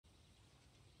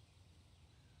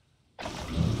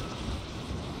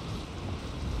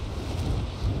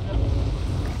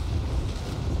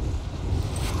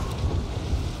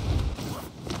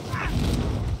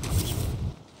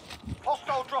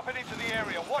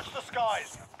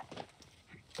skies.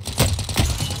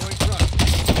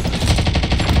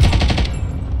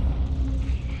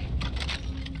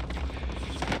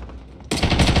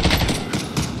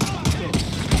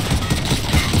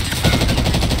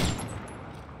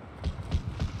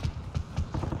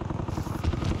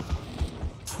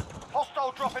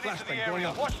 Hostile dropping into the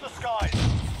area. Watch the skies.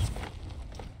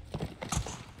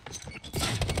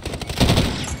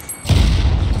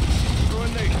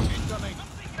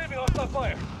 Leaving hostile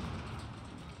fire.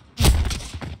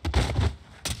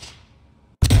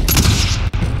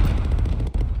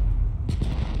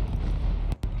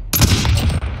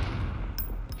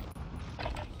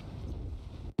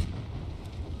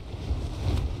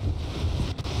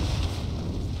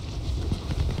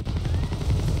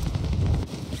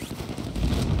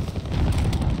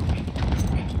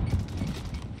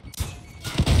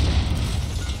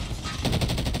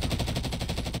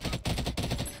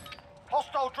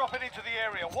 Dropping into the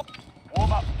area.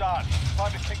 Warm-up's done.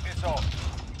 Time to kick this off.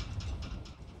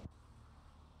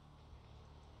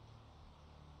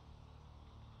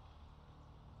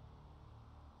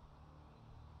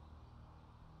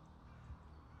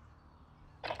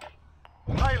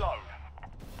 Payload.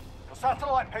 The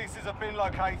satellite pieces have been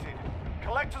located.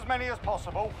 Collect as many as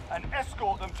possible and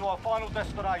escort them to our final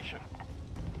destination.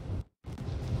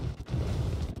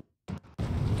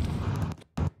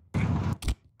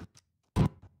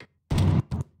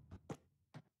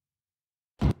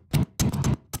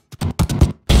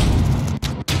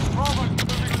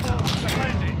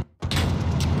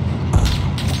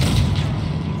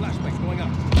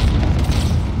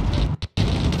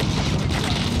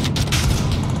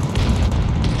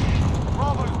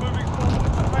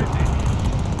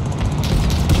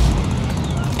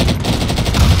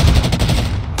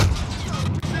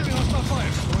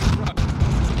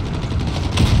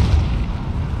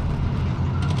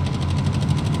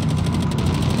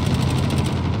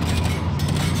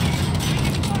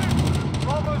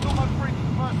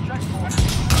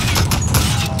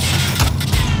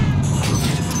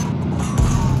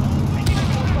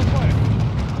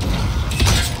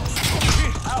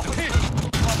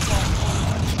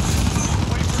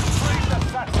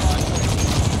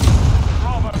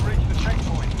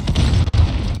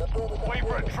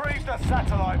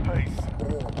 Satellite piece.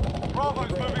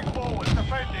 Bravo's moving forward,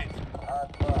 defend it.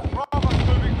 Bravo's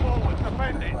moving forward,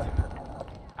 defend it.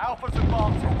 Alpha's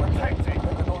advancing, protect it.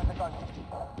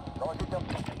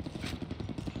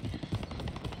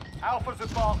 Alpha's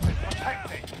advancing,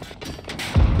 protect it.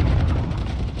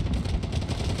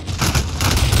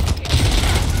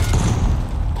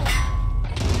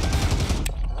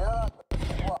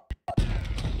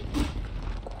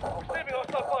 Receiving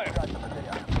hostile fire.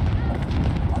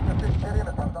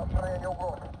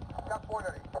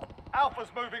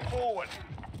 Alpha's moving forward.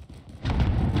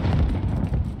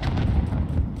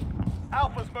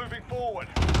 Alpha's moving forward.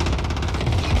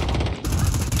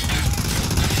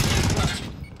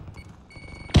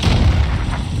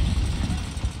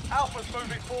 Alpha's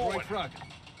moving forward.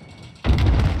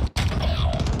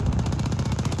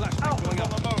 Alpha's on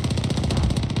the move.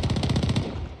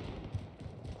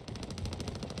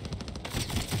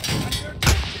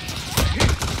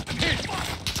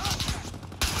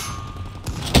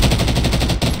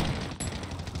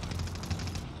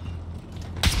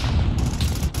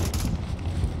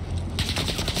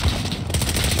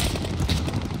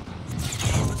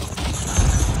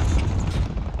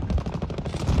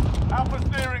 Alpha's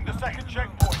nearing the second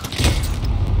checkpoint.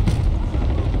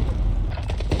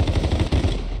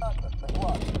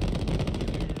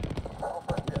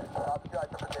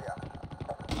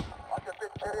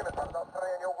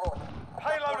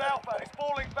 Payload Alpha is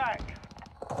falling back.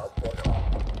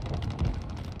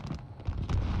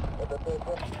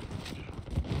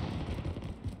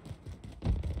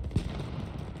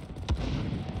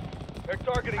 They're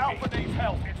targeting Alpha me. Needs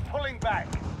help. It's pulling back.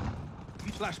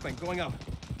 Flashbang going up.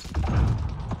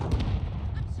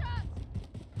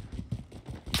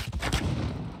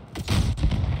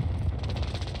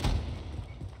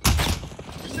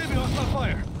 Receiving hostile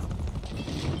fire.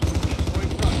 Going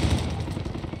front.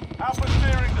 Alpha's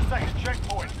nearing the second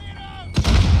checkpoint.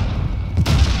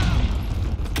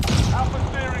 Alpha's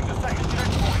nearing the second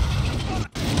checkpoint.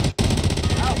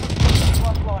 Alpha's pushing the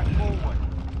front line forward.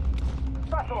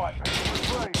 Satellite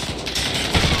retreat.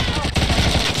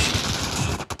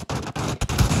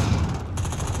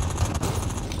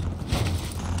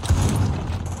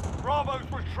 Bravo's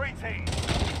retreating.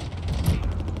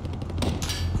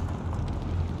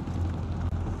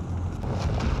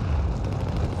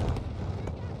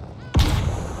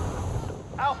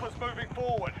 Alpha's moving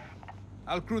forward.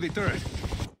 I'll crew the turret.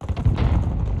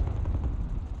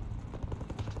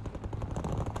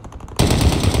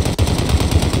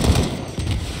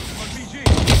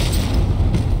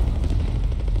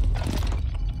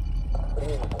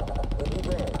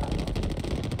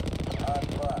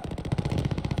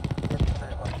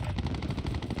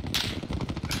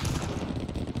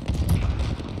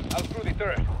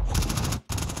 turret.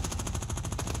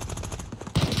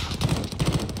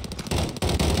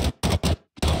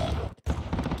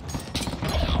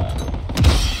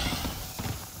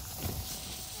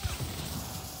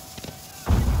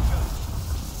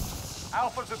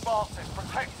 Alpha's advancing.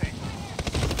 Protect it.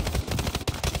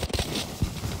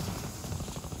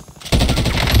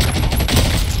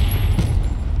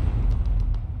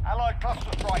 Allied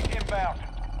cluster strike inbound.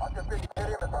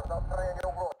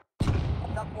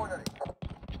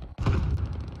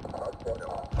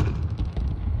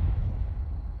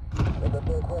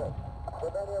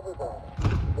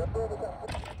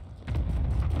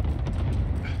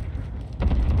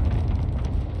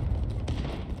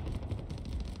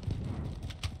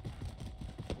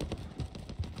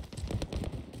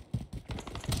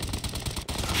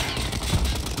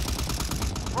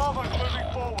 Bravo's moving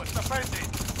forward. Defend it.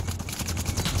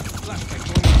 Flashbang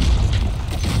going up.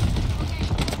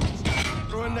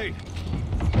 Throw a nade.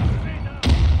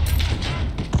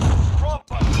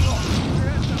 Bravo.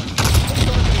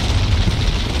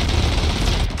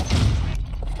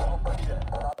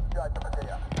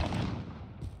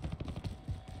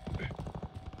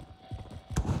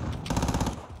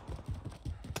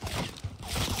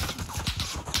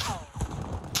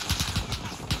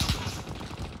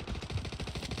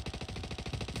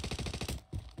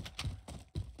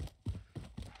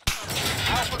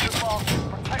 Alpha's advancing.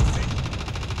 Protect it.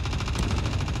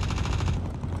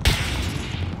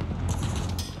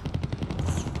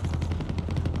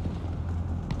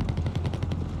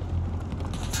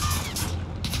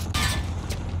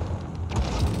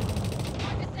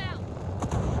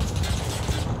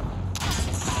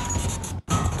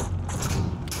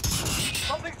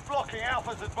 Something's blocking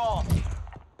Alpha's advance.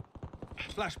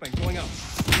 Flashbang going up.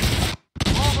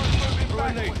 Bravo's moving Throw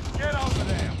a nade. backwards. Get over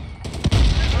there.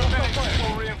 2 minutes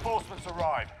before reinforcements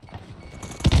arrive.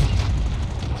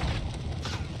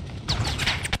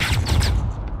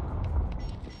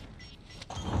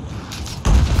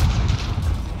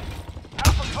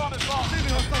 Alpha can't advance.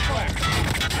 The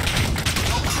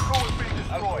obstacle has been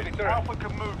destroyed. turret. Alpha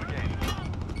can move again.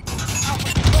 Alpha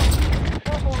can move.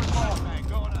 One more advance.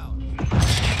 Going out.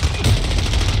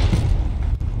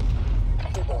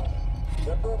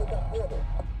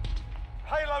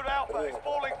 Payload Alpha is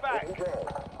falling back.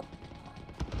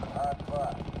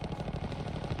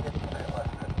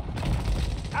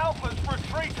 Alpha's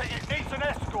retreating. It needs an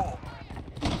escort.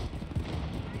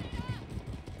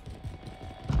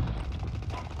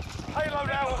 Payload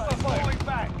Alpha is falling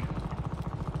back.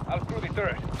 I'll screw the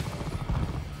turret.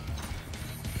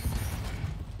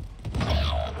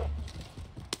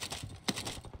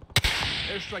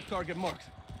 Airstrike target marked.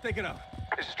 Take it out.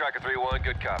 This is Striker 3-1,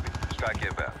 good copy. Strike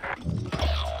inbound.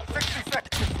 60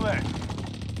 seconds left.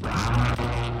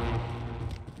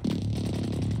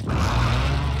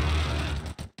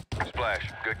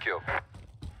 Splash, good kill.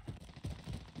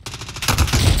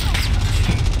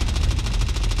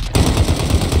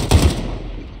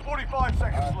 Forty-five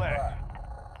seconds left.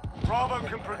 Bravo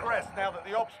can progress now that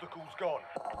the obstacle's gone.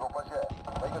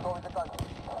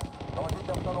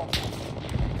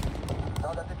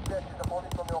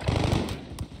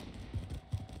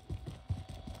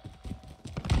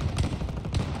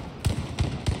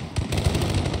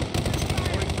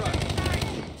 Going front.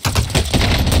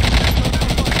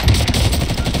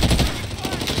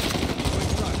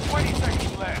 20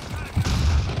 seconds left.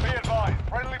 Be advised,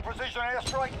 friendly precision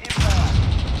airstrike inbound.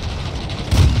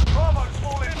 Bravo's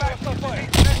falling back.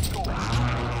 Needs an escort.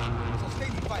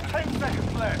 10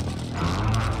 seconds left.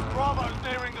 Bravo's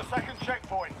nearing the second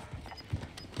checkpoint.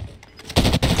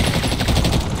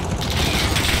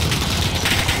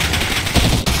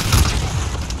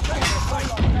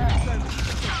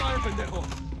 Fire pendejo.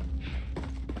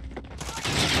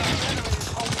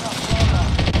 Holding up Bravo.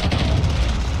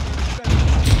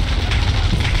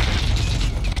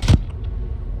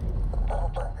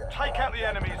 Take out the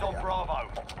enemies on Bravo.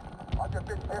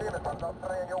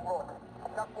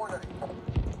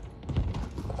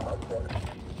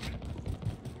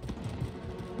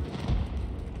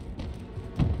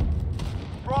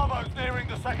 Bravo's nearing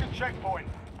the second checkpoint.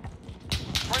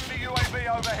 Friendly UAV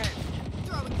overhead.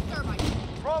 Throwing thermite.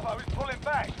 Bravo is pulling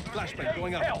back. Flashbang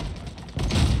going up. Help.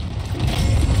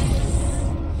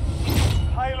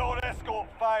 Payload escort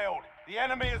failed. The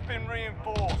enemy has been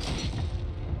reinforced.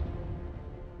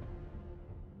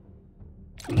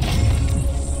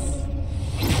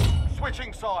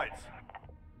 Switching sides.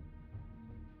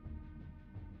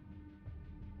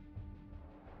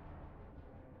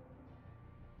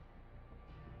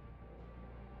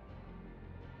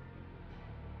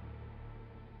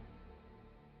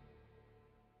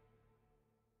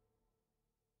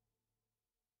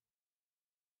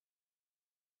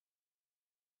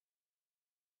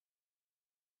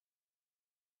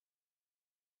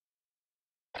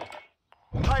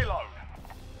 Payload.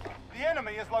 The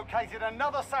enemy has located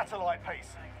another satellite piece.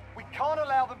 We can't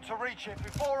allow them to reach it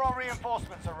before our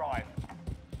reinforcements arrive.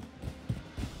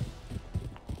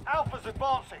 Alpha's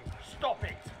advancing. Stop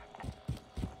it.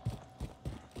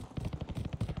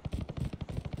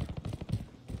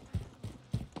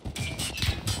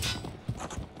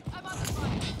 I'm on the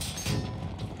front.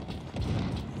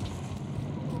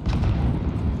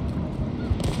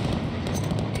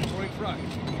 Throwing frag.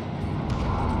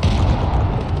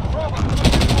 Bravo,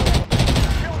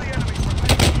 kill the enemy from me.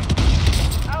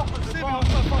 Alpha's Saving us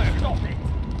advancing. on fire. Stop it.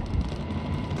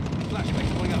 Flashbang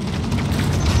going up.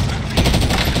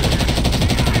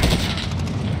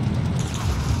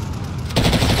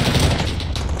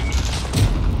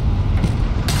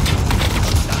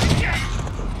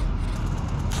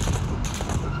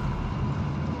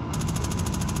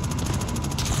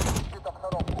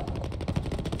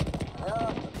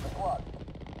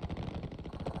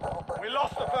 We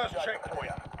lost the first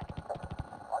checkpoint.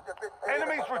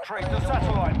 Enemies retreat the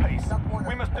satellite piece.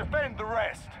 We must defend the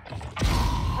rest.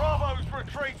 Bravo's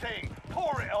retreating.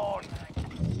 Pour it on.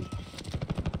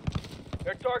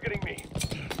 They're targeting me.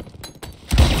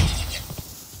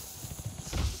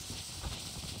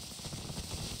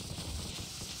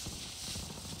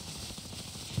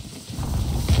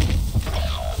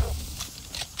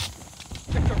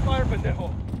 Sector fire,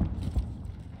 pendejo.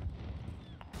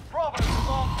 Bravo's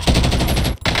advancing.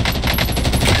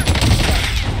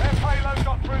 Their payload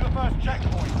got through the first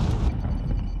checkpoint.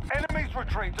 Enemies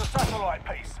retreat the satellite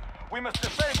piece. We must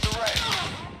defend the rest.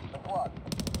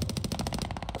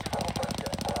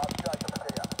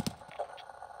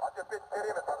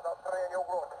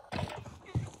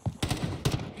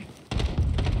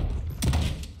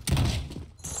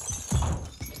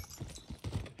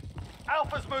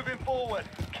 Alpha's moving forward.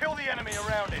 Kill the enemy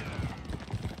around it.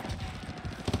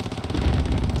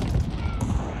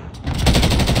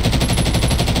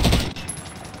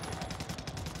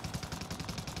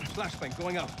 Flashbang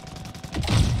going up.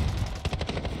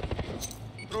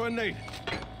 Throw a nade.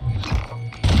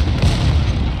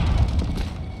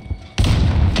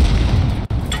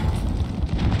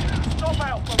 Stop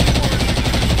Alpha before it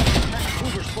reaches.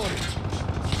 Mover spotted.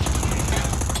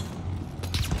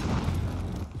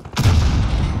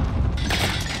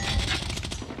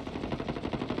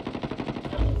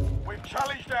 We've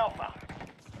challenged Alpha.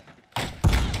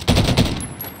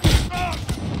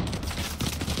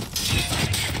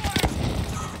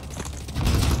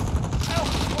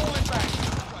 Alpha's falling back.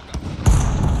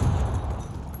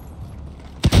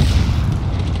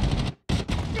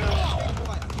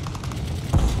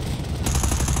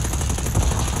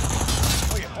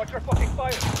 Oh yeah, watch your fucking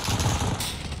fire.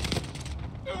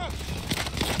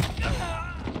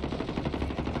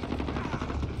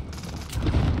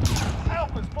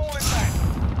 Alpha's falling back.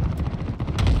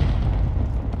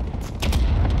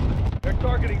 They're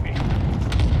targeting me.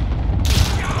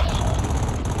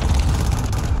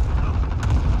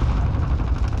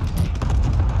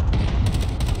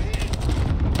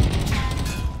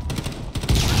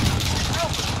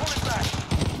 Alpha's pulling back.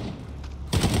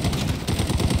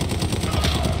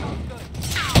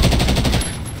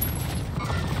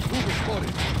 Mover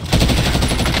spotted.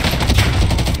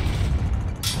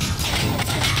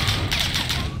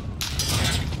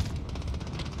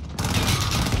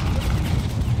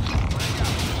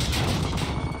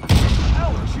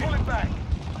 Alpha's pulling back.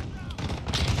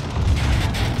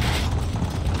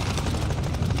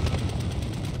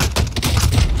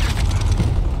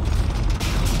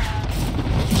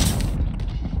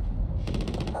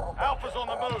 Alpha's on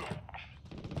the move.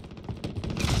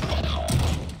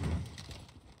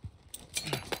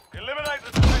 Eliminate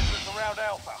the defenders around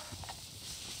Alpha.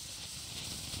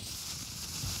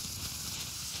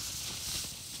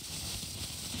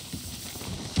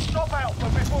 Stop Alpha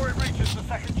before it reaches the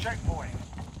second checkpoint.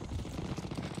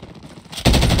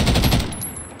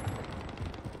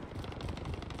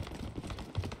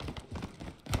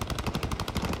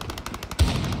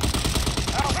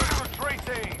 Alpha's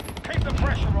retreating. Keep the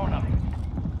pressure on them.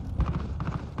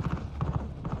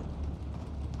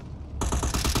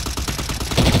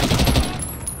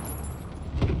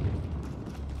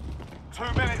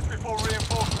 Two minutes before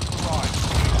reinforcements arrive.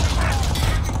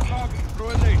 Throw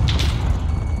a nade.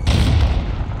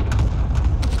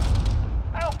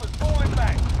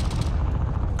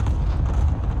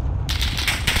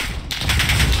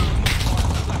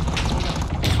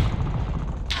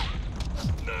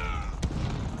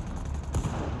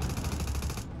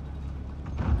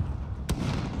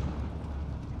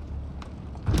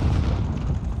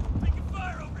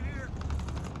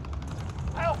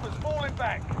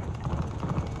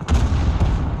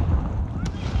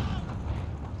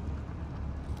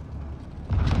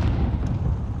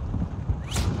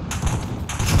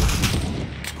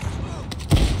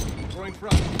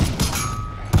 Throwing front.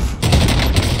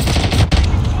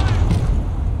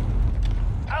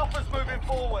 Alpha's moving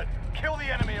forward. Kill the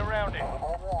enemy around it.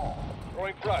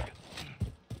 Throwing frag.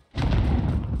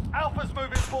 Alpha's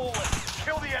moving forward.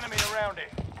 Kill the enemy around it.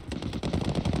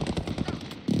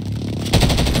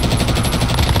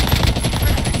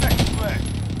 50 seconds left.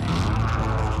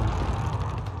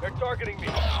 They're targeting me.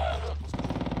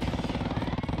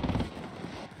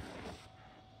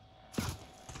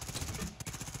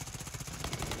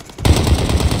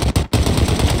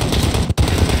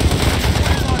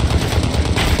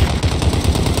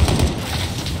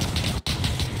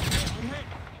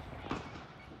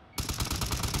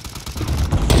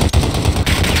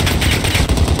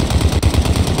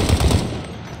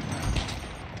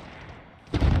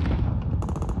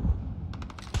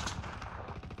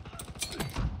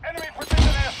 Enemy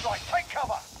precision airstrike. Take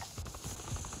cover.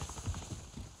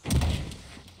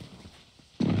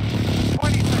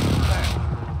 20 seconds left.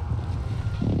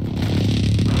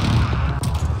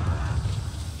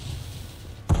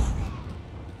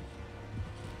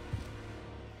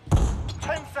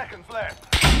 10 seconds left.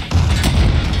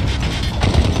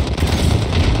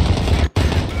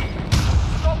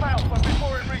 Stop Alpha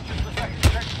before it reaches the second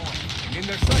checkpoint. In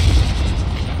their sight.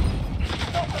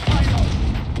 Stop the payload.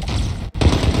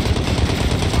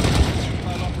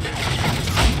 Missile operation.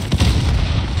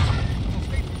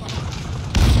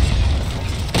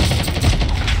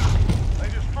 They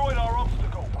destroyed our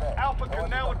obstacle. Alpha can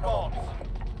now advance.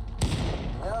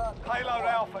 Payload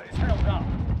Alpha is held up.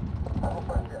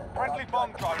 Friendly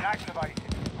bomb drone activated.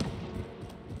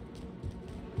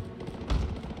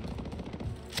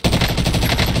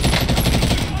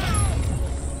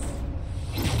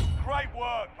 Great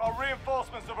work. Our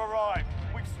reinforcements have arrived.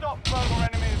 We've stopped further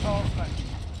enemy advancement.